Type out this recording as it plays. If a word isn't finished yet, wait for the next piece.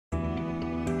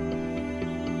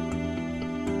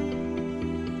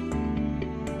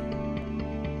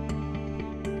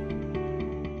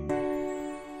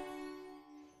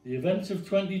The events of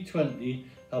 2020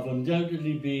 have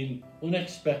undoubtedly been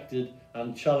unexpected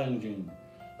and challenging,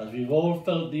 as we've all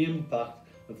felt the impact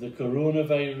of the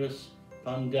coronavirus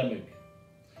pandemic.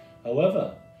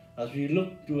 However, as we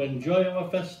look to enjoy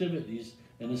our festivities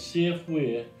in a safe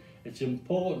way, it's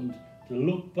important to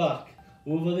look back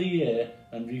over the year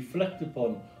and reflect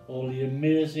upon all the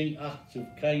amazing acts of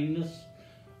kindness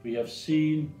we have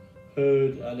seen,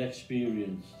 heard and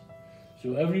experienced.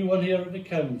 So everyone here at the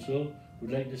Council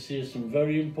would like to say some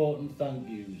very important thank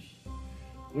yous.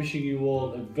 Wishing you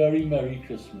all a very Merry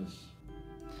Christmas.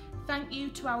 Thank you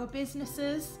to our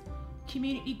businesses,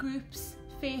 community groups,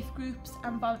 faith groups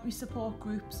and voluntary support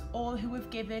groups, all who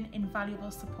have given invaluable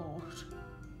support.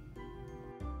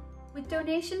 With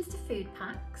donations to food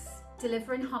packs,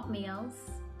 delivering hot meals,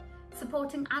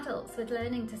 supporting adults with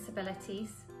learning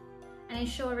disabilities and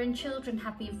ensuring children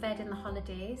have been fed in the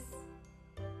holidays,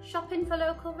 shopping for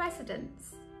local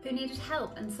residents who needed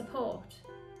help and support,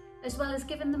 as well as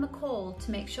giving them a call to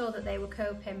make sure that they were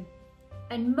coping,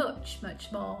 and much,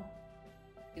 much more.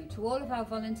 To all of our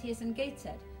volunteers in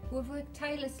Gateshead who have worked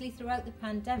tirelessly throughout the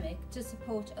pandemic to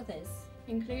support others,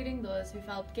 including those who've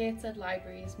helped Gateshead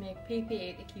libraries make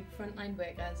PPE to keep frontline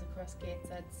workers across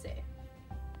Gateshead safe.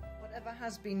 Whatever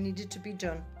has been needed to be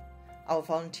done, our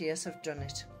volunteers have done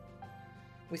it,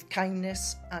 with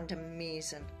kindness and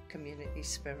amazing community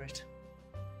spirit.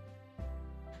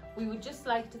 We would just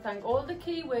like to thank all the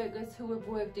key workers who have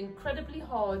worked incredibly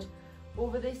hard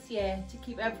over this year to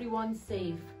keep everyone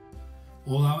safe.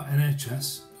 All our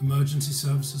NHS, emergency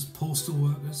services, postal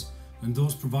workers and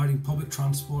those providing public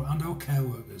transport and our care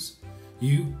workers.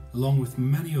 You, along with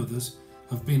many others,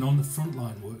 have been on the front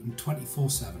line working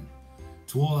 24/7.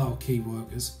 To all our key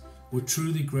workers, we're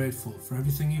truly grateful for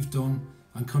everything you've done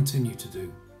and continue to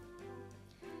do.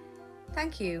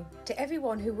 Thank you to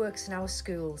everyone who works in our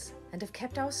schools and have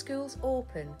kept our schools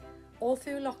open all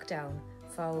through lockdown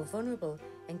for our vulnerable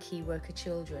and key worker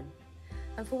children,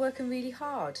 and for working really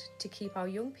hard to keep our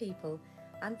young people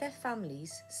and their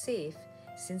families safe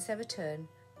since their return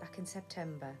back in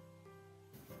September.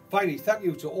 Finally, thank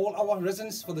you to all our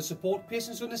residents for the support,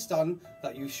 patience and understanding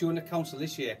that you've shown the Council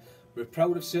this year. We're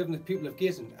proud of serving the people of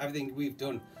Gateshead and everything we've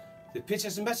done. The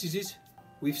pictures and messages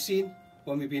we've seen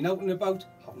when we've been out and about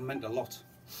have meant a lot.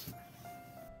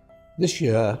 This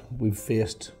year we've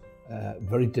faced a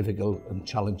very difficult and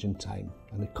challenging time,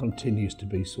 and it continues to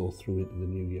be so through into the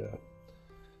new year.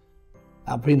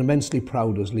 I've been immensely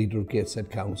proud as leader of Gateshead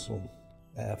Council,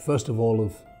 first of all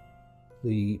of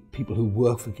the people who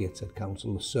work for Gateshead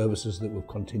Council, the services that we've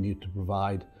continued to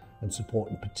provide and support,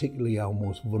 and particularly our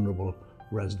most vulnerable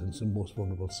residents and most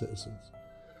vulnerable citizens.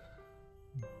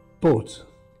 But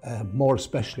more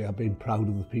especially, I've been proud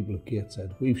of the people of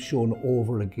Gateshead. We've shown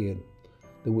over again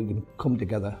that we can come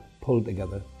together, pull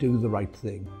together, do the right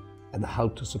thing and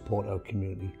help to support our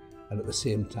community, and at the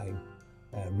same time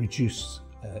reduce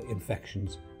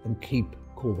infections and keep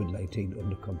COVID-19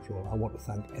 under control. I want to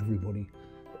thank everybody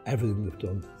for everything they've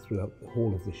done throughout the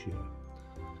whole of this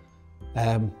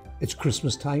year. It's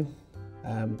Christmas time,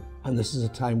 and this is a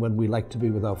time when we like to be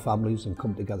with our families and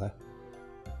come together.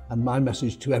 And my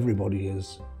message to everybody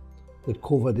is that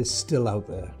COVID is still out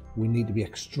there. We need to be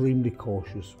extremely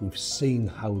cautious. We've seen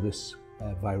how this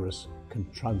virus can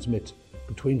transmit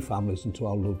between families and to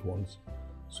our loved ones.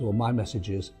 So my message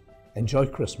is, enjoy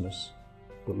Christmas,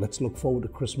 but let's look forward to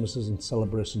Christmases and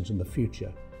celebrations in the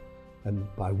future. And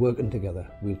by working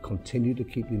together, we'll continue to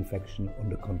keep the infection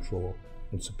under control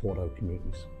and support our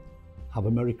communities. Have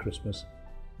a Merry Christmas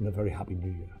and a very Happy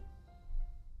New Year.